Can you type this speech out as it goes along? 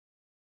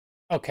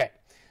Okay,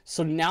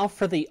 so now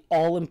for the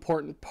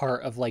all-important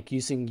part of like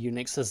using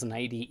Unix as an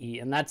IDE,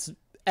 and that's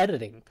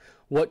editing.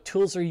 What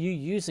tools are you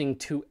using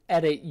to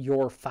edit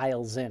your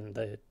files in,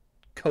 the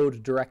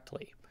code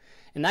directly?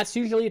 And that's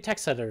usually a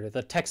text editor.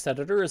 The text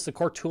editor is the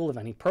core tool of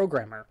any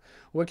programmer,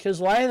 which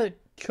is why the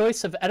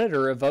choice of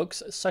editor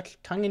evokes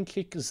such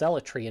tongue-in-cheek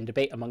zealotry and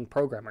debate among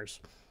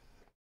programmers.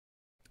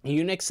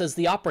 Unix is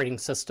the operating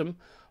system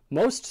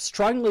most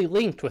strongly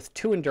linked with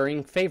two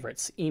enduring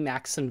favorites,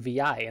 Emacs and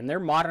VI, and their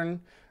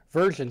modern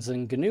versions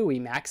in GNU,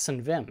 Emacs,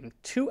 and Vim,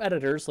 two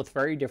editors with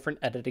very different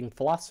editing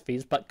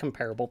philosophies but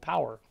comparable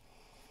power.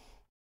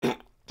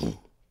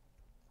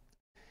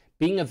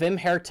 Being a Vim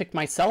heretic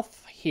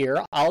myself,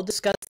 here I'll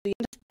discuss the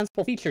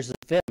indispensable features of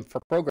Vim for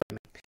programming.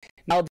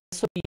 Now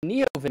this would be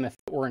Neo-Vim if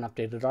it were an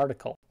updated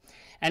article,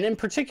 and in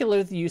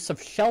particular the use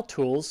of shell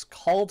tools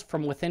called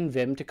from within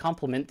Vim to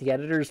complement the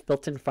editor's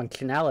built-in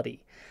functionality.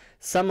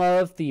 Some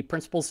of the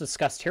principles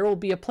discussed here will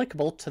be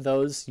applicable to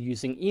those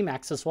using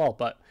Emacs as well,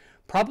 but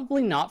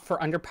probably not for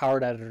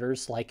underpowered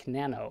editors like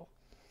Nano.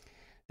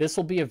 This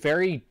will be a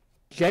very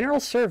general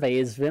survey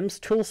as Vim's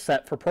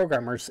toolset for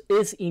programmers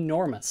is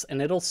enormous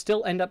and it'll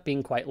still end up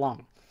being quite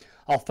long.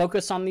 I'll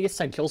focus on the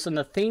essentials and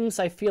the things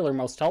I feel are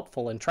most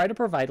helpful and try to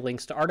provide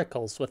links to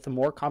articles with a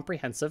more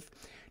comprehensive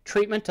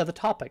treatment of the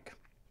topic.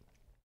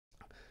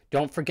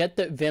 Don't forget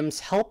that Vim's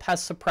help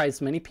has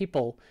surprised many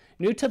people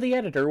new to the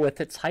editor with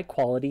its high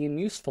quality and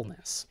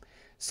usefulness.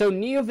 So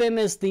Neo-Vim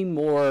is the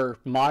more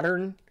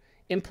modern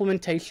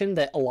implementation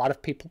that a lot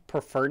of people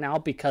prefer now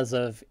because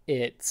of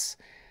its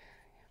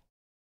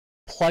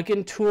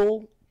plugin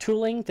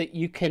tooling that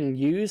you can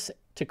use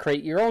to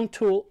create your own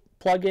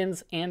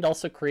plugins and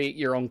also create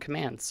your own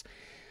commands.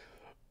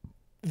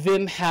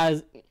 Vim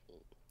has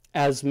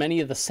as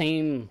many of the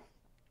same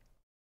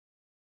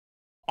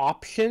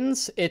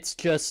options, it's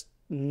just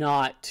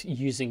not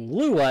using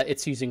Lua,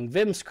 it's using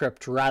Vim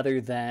script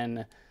rather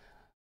than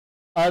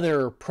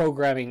other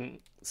programming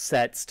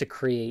sets to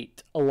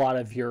create a lot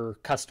of your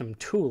custom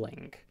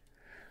tooling.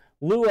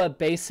 Lua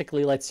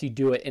basically lets you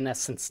do it in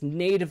essence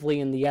natively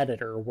in the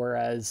editor,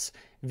 whereas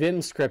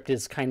Vim script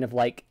is kind of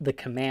like the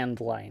command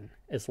line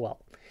as well.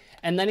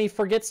 And then he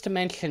forgets to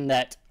mention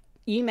that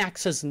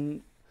Emacs is,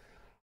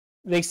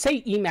 they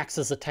say Emacs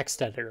is a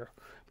text editor,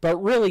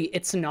 but really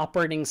it's an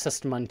operating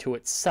system unto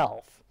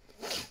itself.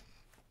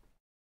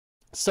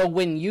 So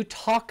when you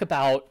talk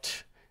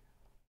about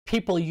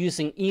people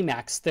using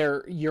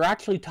Emacs, you're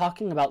actually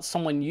talking about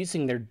someone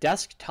using their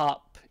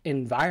desktop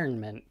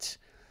environment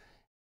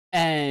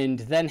and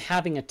then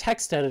having a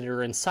text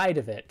editor inside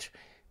of it,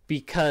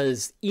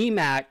 because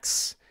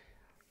Emacs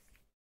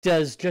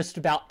does just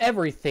about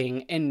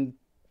everything, and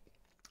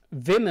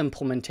Vim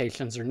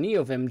implementations or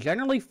Neo-Vim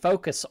generally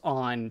focus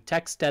on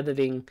text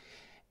editing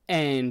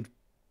and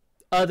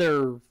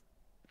other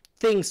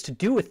things to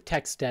do with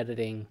text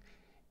editing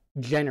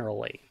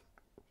generally.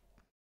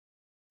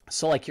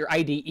 So like your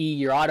IDE,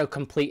 your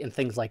autocomplete, and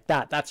things like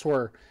that. That's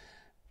where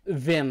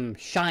Vim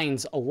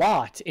shines a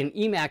lot, and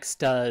Emacs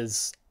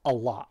does a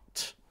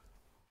lot.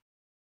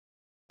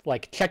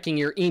 Like checking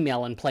your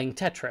email and playing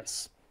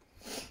Tetris.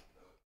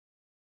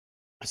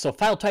 So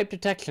file type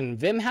detection.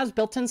 Vim has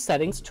built-in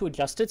settings to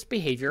adjust its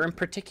behavior, in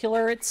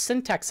particular its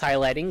syntax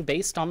highlighting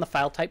based on the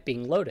file type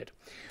being loaded,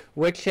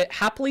 which it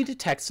happily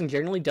detects and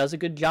generally does a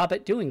good job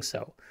at doing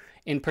so.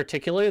 In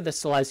particular,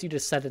 this allows you to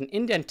set an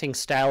indenting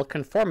style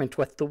conformant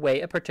with the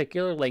way a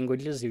particular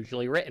language is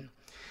usually written.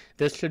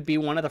 This should be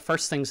one of the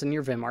first things in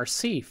your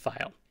vimrc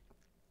file.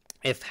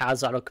 If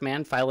has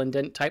autocommand file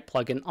indent type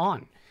plugin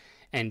on,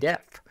 and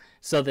if.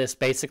 So this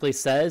basically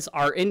says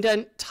our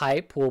indent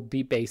type will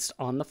be based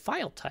on the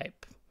file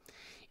type.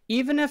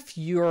 Even if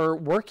you're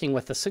working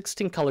with a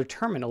 16-color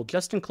terminal,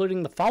 just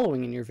including the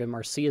following in your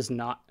vimrc is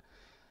not,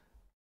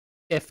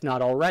 if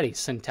not already,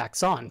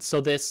 syntax on.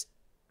 So this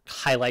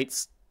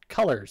highlights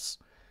colors,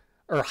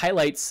 or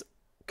highlights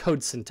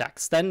code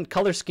syntax. Then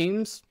color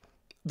schemes.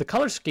 The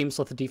color schemes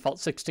with the default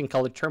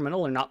 16-color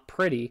terminal are not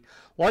pretty,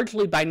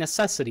 largely by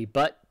necessity,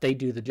 but they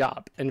do the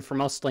job. And for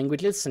most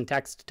languages,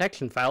 syntax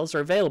detection files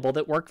are available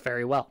that work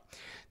very well.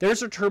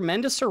 There's a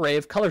tremendous array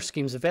of color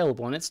schemes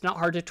available, and it's not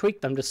hard to tweak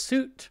them to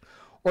suit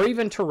or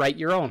even to write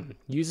your own.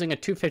 Using a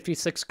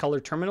 256-color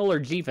terminal or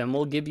GVim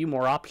will give you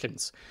more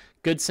options.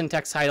 Good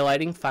syntax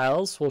highlighting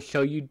files will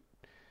show you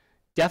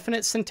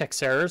definite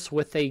syntax errors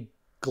with a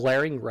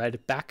glaring red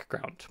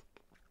background.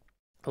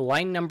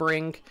 Line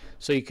numbering,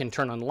 so you can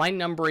turn on line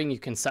numbering, you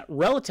can set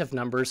relative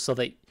numbers so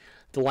that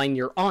the line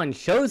you're on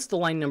shows the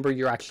line number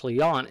you're actually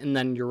on, and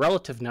then your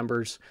relative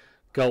numbers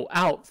go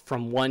out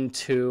from 1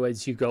 to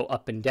as you go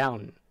up and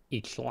down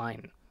each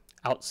line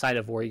outside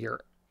of where you're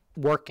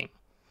working.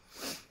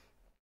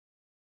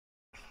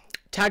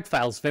 Tag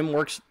files. Vim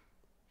works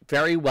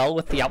very well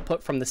with the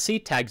output from the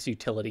ctags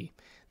utility.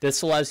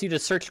 This allows you to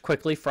search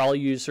quickly for all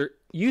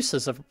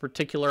uses of a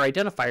particular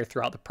identifier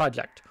throughout the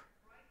project,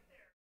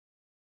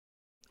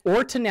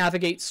 or to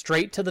navigate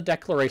straight to the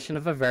declaration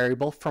of a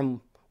variable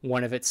from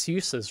one of its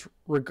uses,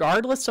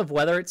 regardless of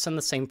whether it's in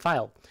the same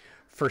file.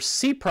 For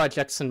C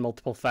projects in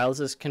multiple files,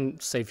 this can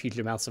save huge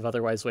amounts of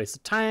otherwise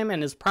wasted time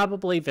and is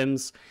probably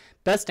Vim's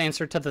best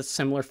answer to the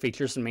similar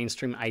features in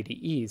mainstream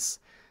IDEs.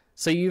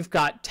 So you've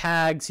got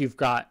tags, you've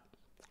got,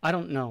 I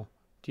don't know,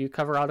 do you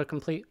cover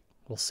autocomplete?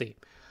 We'll see.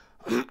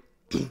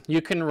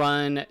 You can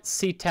run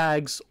C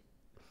tags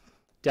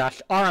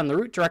 -R on the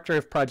root directory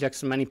of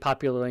projects in many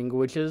popular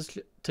languages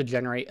to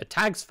generate a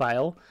tags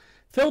file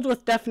filled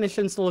with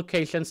definitions and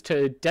locations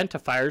to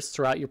identifiers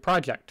throughout your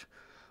project.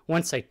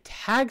 Once a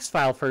tags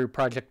file for your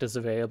project is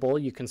available,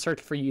 you can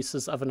search for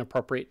uses of an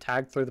appropriate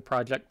tag through the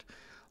project,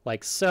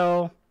 like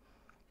so.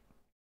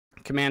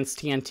 Commands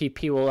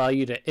TNTP will allow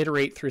you to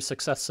iterate through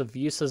successive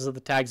uses of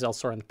the tags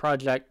elsewhere in the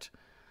project.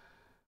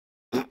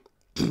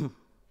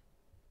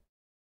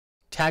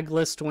 Tag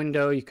list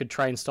window, you could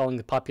try installing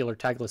the popular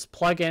tag list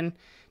plugin.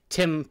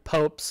 Tim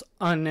Pope's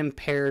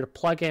unimpaired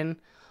plugin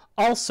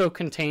also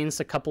contains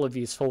a couple of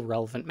useful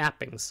relevant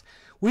mappings.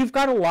 We've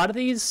got a lot of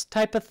these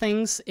type of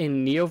things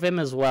in NeoVim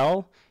as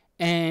well,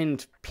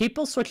 and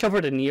people switch over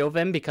to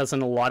NeoVim because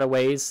in a lot of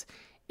ways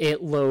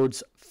it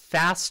loads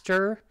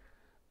faster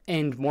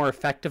and more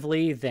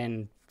effectively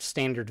than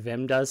standard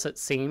Vim does, it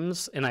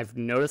seems. And I've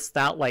noticed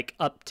that like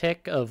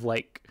uptick of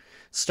like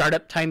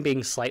startup time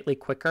being slightly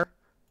quicker.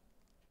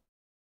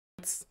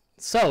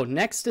 So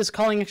next is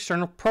calling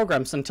external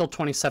programs. Until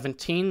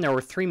 2017, there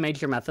were 3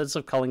 major methods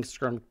of calling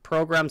external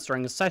programs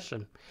during a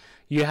session.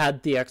 You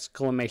had the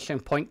exclamation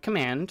point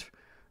command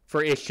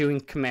for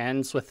issuing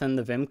commands within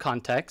the Vim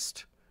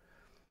context.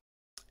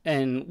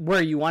 And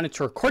where you wanted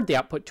to record the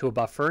output to a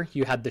buffer,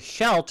 you had the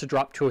shell to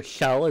drop to a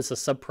shell as a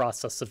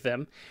subprocess of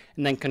Vim,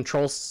 and then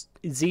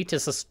Control-Z to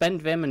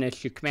suspend Vim and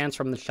issue commands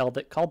from the shell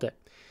that called it.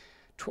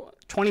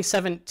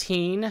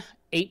 2017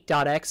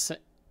 8.x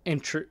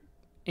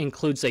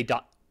includes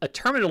a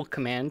terminal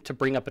command to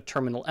bring up a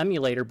terminal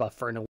emulator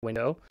buffer in a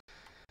window.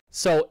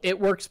 So it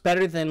works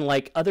better than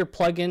like other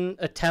plugin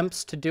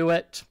attempts to do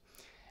it.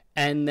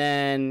 And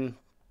then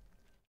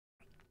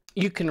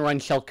you can run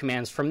shell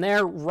commands from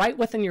there right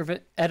within your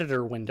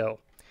editor window.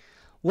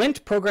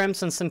 Lint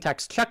programs and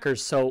syntax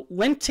checkers. So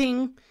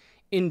linting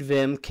in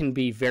Vim can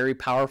be very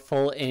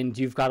powerful, and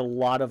you've got a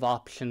lot of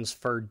options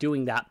for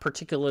doing that,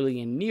 particularly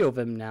in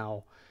NeoVim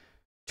now,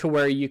 to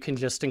where you can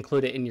just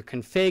include it in your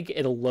config,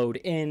 it'll load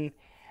in,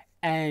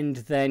 and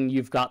then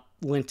you've got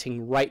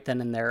linting right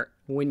then and there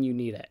when you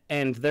need it.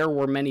 And there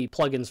were many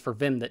plugins for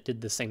Vim that did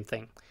the same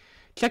thing.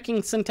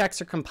 Checking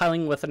syntax or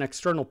compiling with an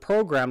external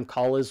program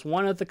call is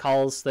one of the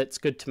calls that's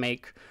good to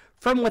make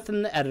from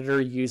within the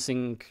editor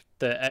using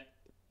the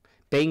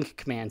bang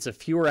commands.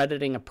 If you were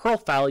editing a Perl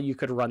file, you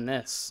could run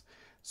this.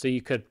 So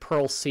you could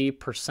Perl C,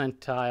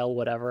 percentile,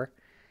 whatever,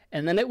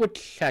 and then it would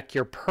check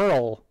your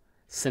Perl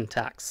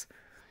syntax.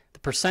 The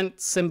 %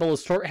 symbol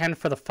is shorthand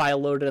for the file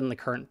loaded in the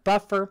current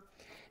buffer.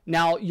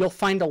 Now, you'll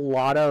find a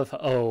lot of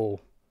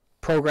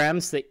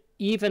programs that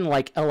even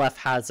like LF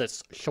has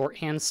its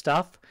shorthand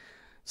stuff.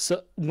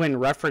 So when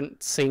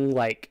referencing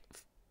like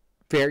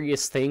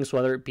various things,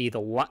 whether it be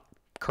the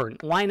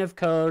current line of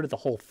code, the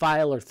whole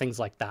file, or things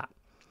like that.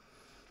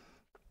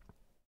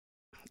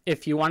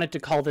 If you wanted to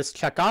call this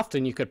check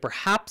often, you could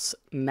perhaps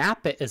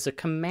map it as a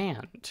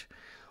command,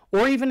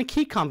 or even a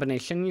key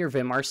combination in your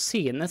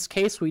vimrc. In this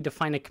case, we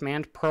define a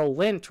command Perl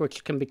lint,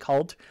 which can be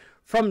called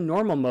from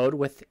normal mode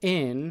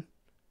within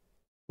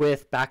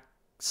with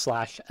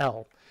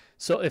 \L.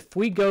 So if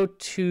we go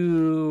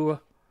to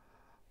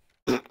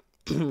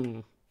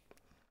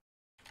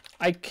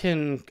I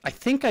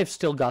think I've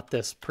still got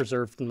this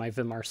preserved in my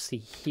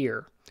vimrc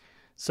here.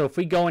 So if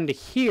we go into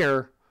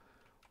here,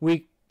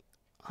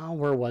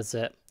 where was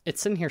it?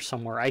 It's in here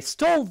somewhere. I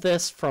stole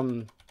this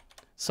from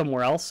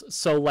somewhere else.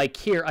 So like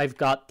here, I've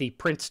got the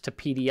print to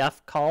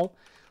PDF call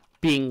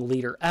being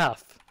leader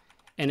F,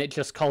 and it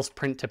just calls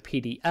print to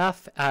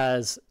PDF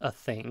as a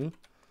thing.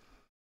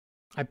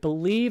 I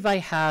believe I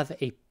have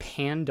a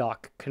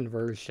pandoc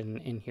conversion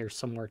in here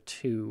somewhere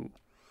too.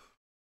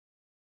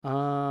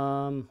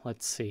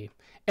 Let's see.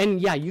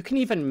 And yeah, you can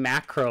even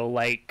macro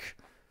like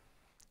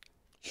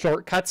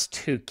shortcuts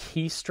to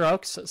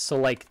keystrokes. So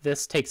like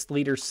this takes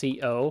leader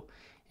CO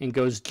and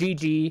goes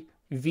GG,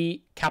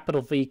 V,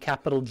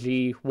 capital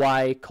G,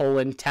 Y,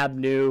 colon, tab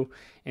new,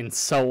 and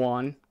so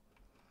on.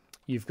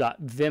 You've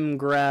got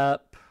vimgrep.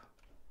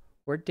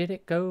 Where did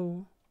it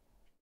go?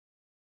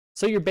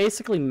 So you're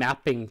basically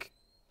mapping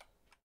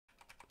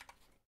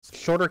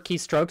shorter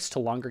keystrokes to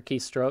longer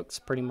keystrokes,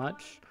 pretty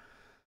much.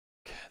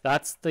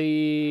 That's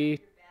the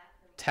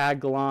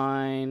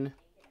tagline.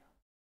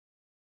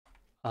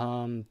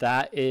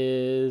 That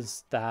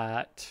is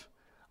that.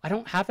 I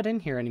don't have it in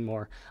here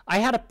anymore. I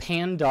had a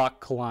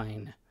pandoc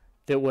line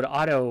that would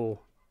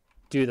auto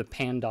do the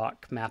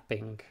pandoc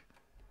mapping.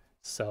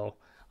 So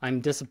I'm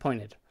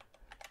disappointed.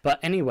 But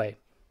anyway.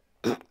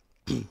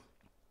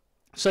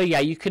 So yeah,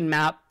 you can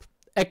map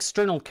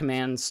external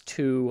commands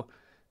to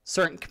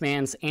certain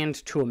commands and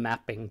to a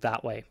mapping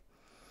that way.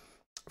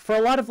 For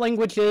a lot of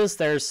languages,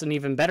 there's an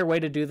even better way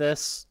to do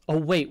this. Oh,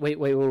 wait.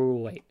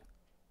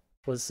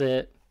 Was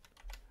it?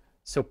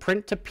 So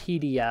print to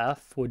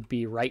PDF would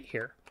be right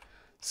here.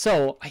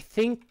 So I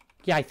think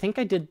I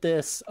did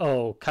this,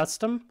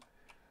 custom.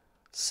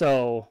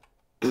 So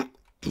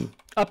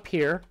up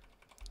here,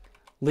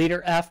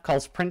 leader F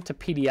calls print to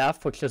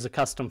PDF, which is a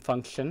custom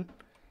function.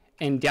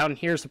 And down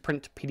here is a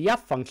print to PDF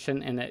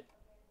function, and it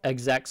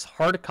execs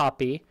hard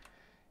copy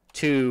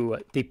to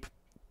the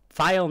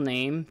file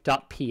name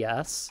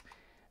 .ps,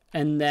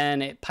 and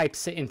then it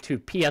pipes it into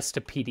PS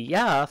to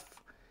PDF,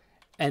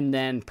 and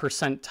then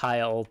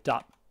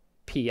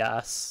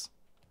percentile.ps.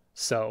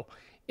 So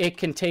it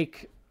can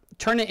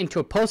turn it into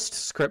a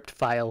PostScript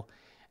file,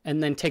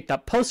 and then take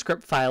that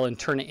PostScript file and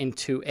turn it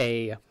into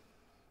a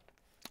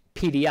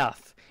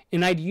PDF.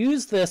 And I'd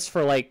use this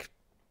for like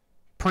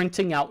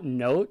printing out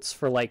notes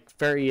for like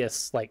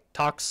various like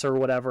talks or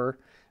whatever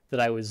that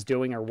I was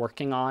doing or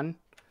working on,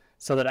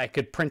 so that I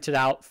could print it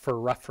out for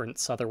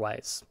reference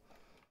otherwise.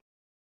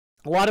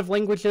 A lot of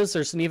languages,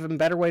 there's an even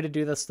better way to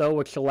do this though,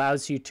 which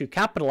allows you to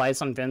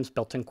capitalize on Vim's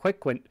built-in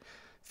quick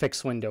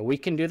fix window. We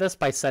can do this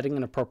by setting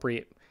an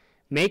appropriate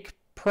make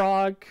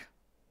prog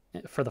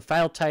for the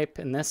file type,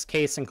 in this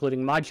case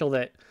including module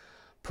that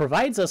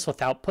provides us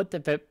with output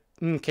that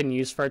Vim can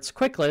use for its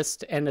quick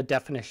list, and a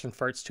definition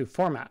for its two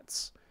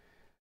formats.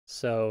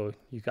 So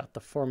you got the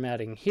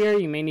formatting here.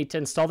 You may need to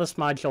install this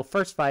module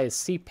first via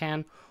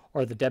cpan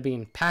or the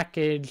Debian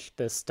package.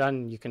 This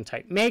done, you can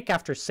type make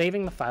after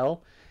saving the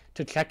file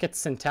to check its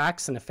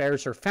syntax, and if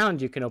errors are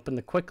found, you can open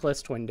the quick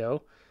list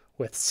window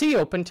with C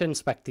open to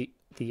inspect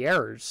the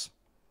errors.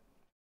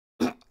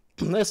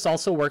 This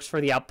also works for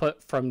the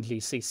output from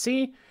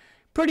GCC.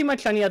 Pretty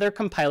much any other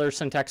compiler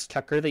syntax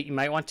checker that you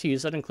might want to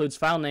use that includes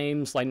file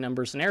names, line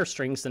numbers, and error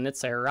strings in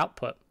its error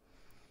output.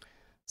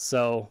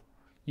 So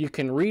you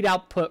can read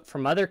output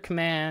from other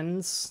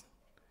commands.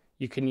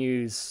 You can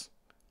use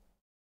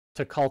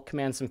to call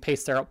commands and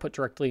paste their output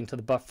directly into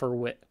the buffer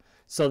with.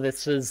 So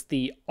this is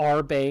the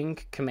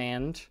rbang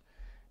command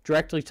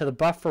directly to the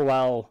buffer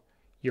while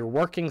you're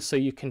working. So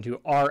you can do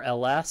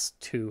rls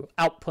to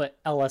output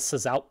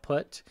ls's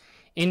output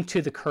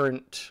into the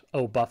current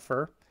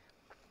buffer.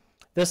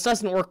 This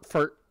doesn't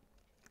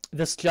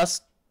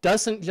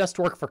just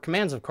work for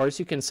commands, of course.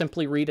 You can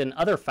simply read in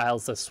other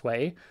files this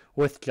way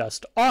with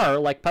just R,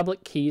 like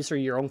public keys or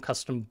your own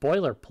custom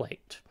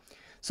boilerplate.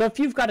 So if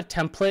you've got a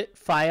template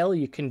file,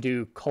 you can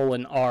do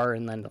 :R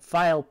and then the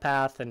file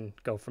path and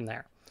go from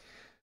there.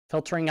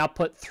 Filtering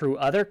output through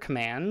other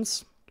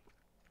commands.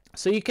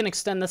 So you can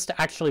extend this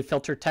to actually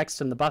filter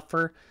text in the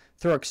buffer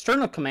through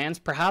external commands,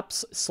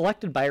 perhaps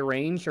selected by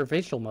range or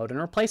visual mode, and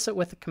replace it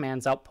with the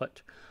command's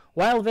output.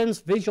 While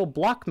Vim's visual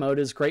block mode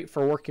is great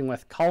for working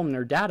with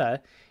columnar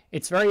data,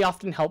 it's very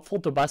often helpful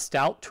to bust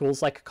out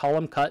tools like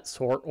column cut,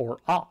 sort, or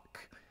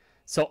awk.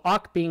 So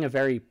awk being a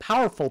very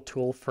powerful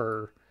tool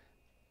for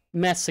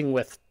messing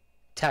with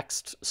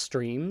text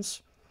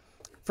streams.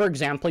 For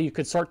example, you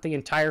could sort the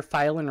entire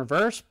file in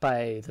reverse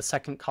by the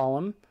second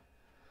column.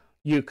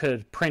 You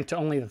could print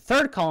only the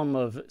third column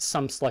of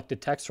some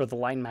selected text where the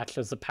line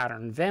matches the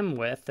pattern Vim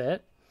with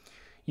it.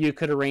 You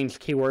could arrange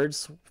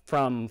keywords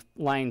from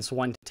lines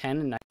 1 to 10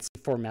 in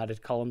nicely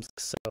formatted columns like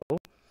so.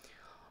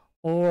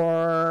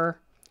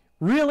 Or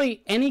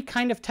really any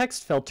kind of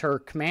text filter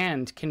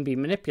command can be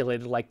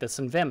manipulated like this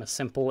in Vim, a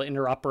simple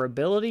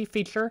interoperability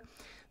feature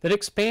that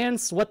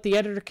expands what the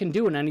editor can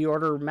do in any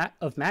order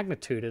of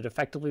magnitude. It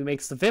effectively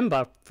makes the Vim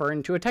buffer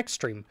into a text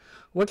stream,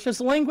 which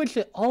is a language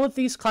that all of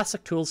these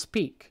classic tools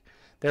speak.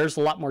 There's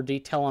a lot more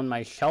detail on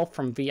my shelf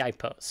from VI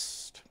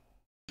Post.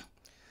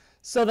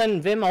 So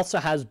then Vim also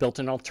has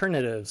built-in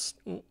alternatives.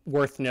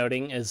 Worth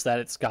noting is that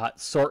it's got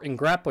sort and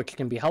grep, which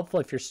can be helpful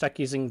if you're stuck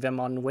using Vim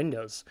on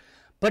Windows,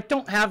 but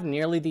don't have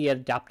nearly the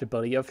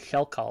adaptability of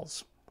shell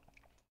calls.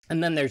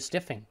 And then there's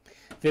diffing.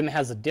 Vim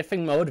has a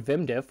diffing mode,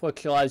 vimdiff,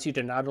 which allows you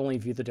to not only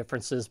view the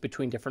differences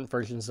between different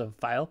versions of a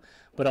file,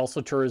 but also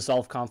to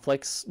resolve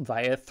conflicts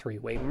via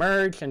three-way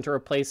merge and to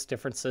replace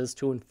differences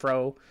to and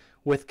fro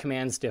with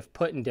commands diff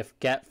put and diff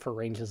get for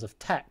ranges of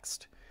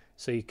text.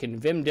 So you can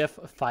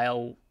vimdiff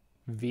file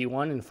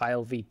v1 and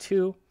file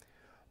v2.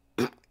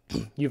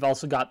 You've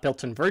also got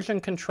built-in version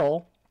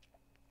control.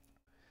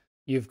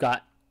 You've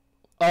got,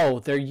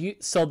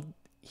 so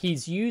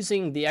he's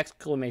using the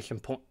exclamation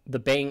point, the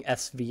bang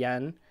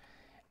svn,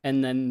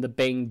 and then the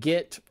bang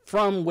get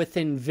from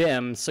within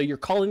Vim. So you're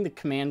calling the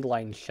command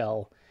line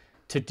shell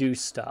to do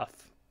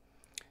stuff.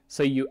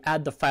 So you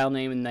add the file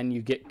name and then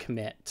you git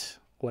commit,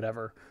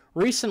 whatever.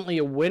 Recently,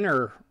 a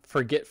winner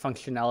for git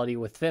functionality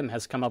with Vim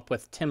has come up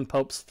with Tim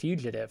Pope's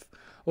Fugitive,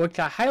 which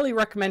I highly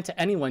recommend to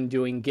anyone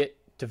doing git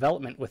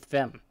development with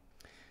Vim.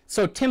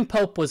 So Tim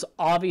Pope was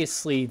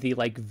obviously the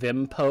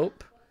Vim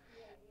Pope,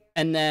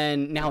 and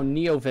then now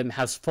NeoVim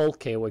has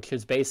Folke, which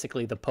is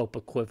basically the Pope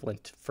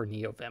equivalent for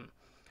NeoVim.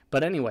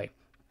 But anyway,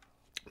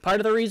 part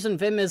of the reason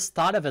Vim is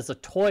thought of as a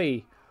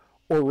toy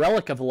or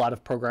relic of a lot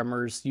of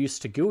programmers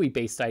used to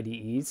GUI-based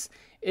IDEs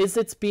is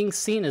it's being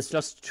seen as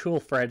just a tool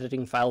for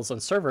editing files on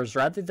servers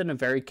rather than a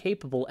very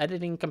capable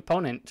editing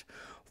component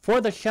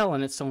for the shell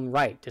in its own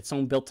right. Its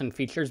own built-in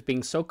features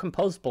being so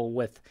composable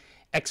with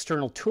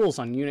external tools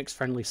on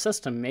Unix-friendly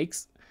system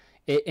makes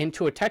it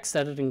into a text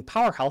editing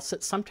powerhouse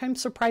that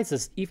sometimes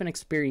surprises even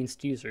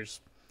experienced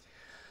users.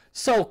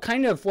 So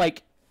kind of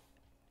like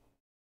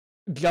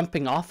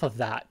jumping off of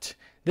that,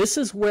 this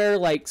is where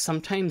like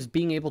sometimes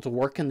being able to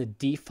work in the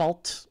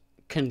default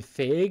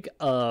config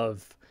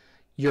of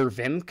your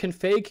Vim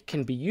config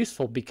can be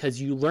useful,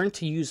 because you learn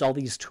to use all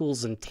these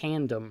tools in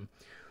tandem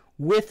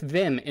with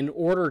Vim in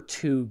order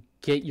to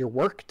get your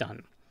work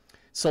done.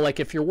 So like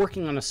if you're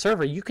working on a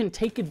server, you can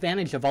take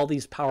advantage of all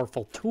these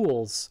powerful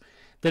tools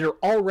that are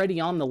already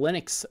on the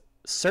Linux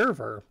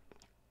server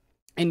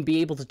and be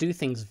able to do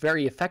things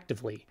very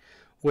effectively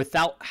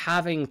without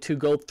having to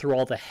go through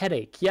all the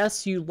headache.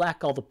 Yes, you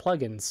lack all the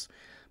plugins,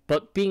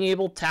 but being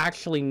able to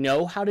actually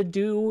know how to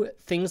do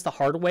things the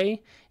hard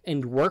way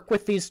and work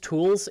with these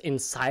tools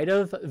inside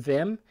of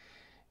Vim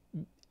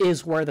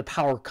is where the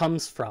power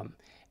comes from.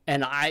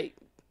 And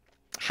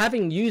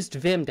having used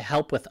Vim to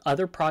help with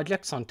other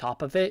projects on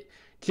top of it,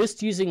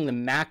 just using the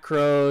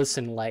macros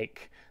and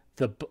like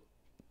the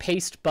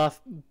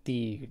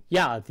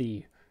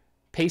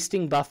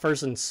pasting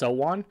buffers and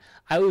so on,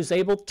 I was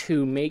able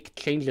to make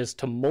changes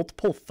to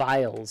multiple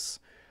files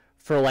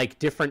for like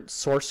different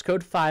source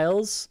code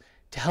files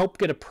to help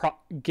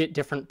get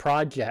different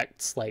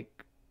projects like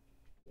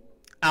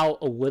out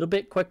a little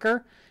bit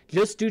quicker,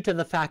 just due to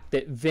the fact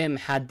that Vim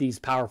had these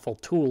powerful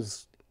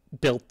tools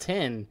built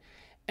in,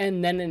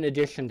 and then in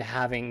addition to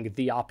having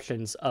the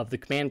options of the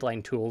command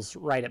line tools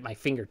right at my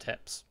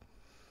fingertips.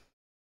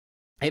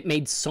 It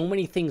made so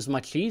many things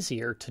much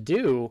easier to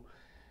do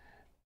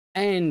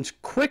and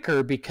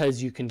quicker,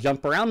 because you can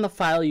jump around the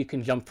file. You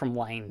can jump from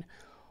line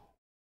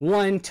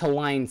 1 to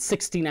line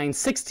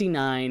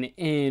 6969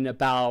 in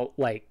about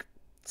like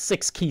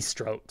 6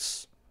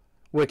 keystrokes,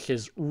 which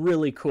is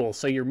really cool.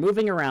 So you're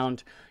moving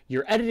around,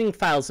 you're editing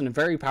files in a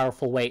very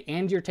powerful way,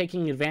 and you're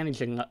taking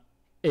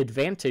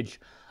advantage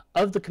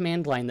of the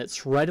command line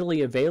that's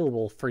readily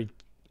available for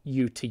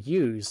you to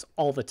use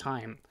all the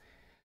time.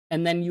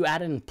 And then you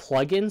add in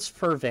plugins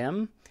for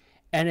Vim,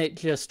 and it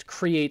just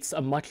creates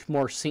a much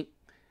more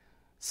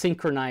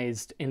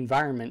synchronized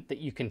environment that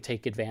you can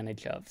take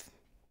advantage of.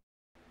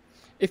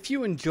 If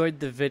you enjoyed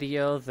the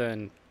video,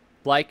 then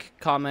like,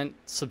 comment,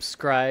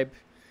 subscribe,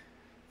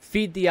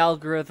 feed the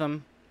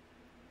algorithm,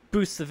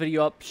 boost the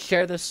video up,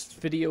 share this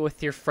video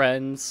with your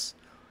friends.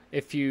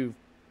 If you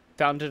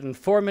found it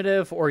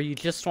informative or you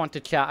just want to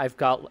chat, I've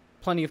got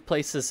plenty of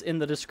places in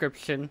the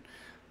description,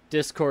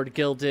 Discord,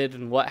 Guilded,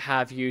 and what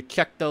have you.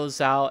 Check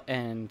those out,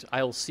 and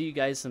I will see you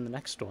guys in the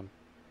next one.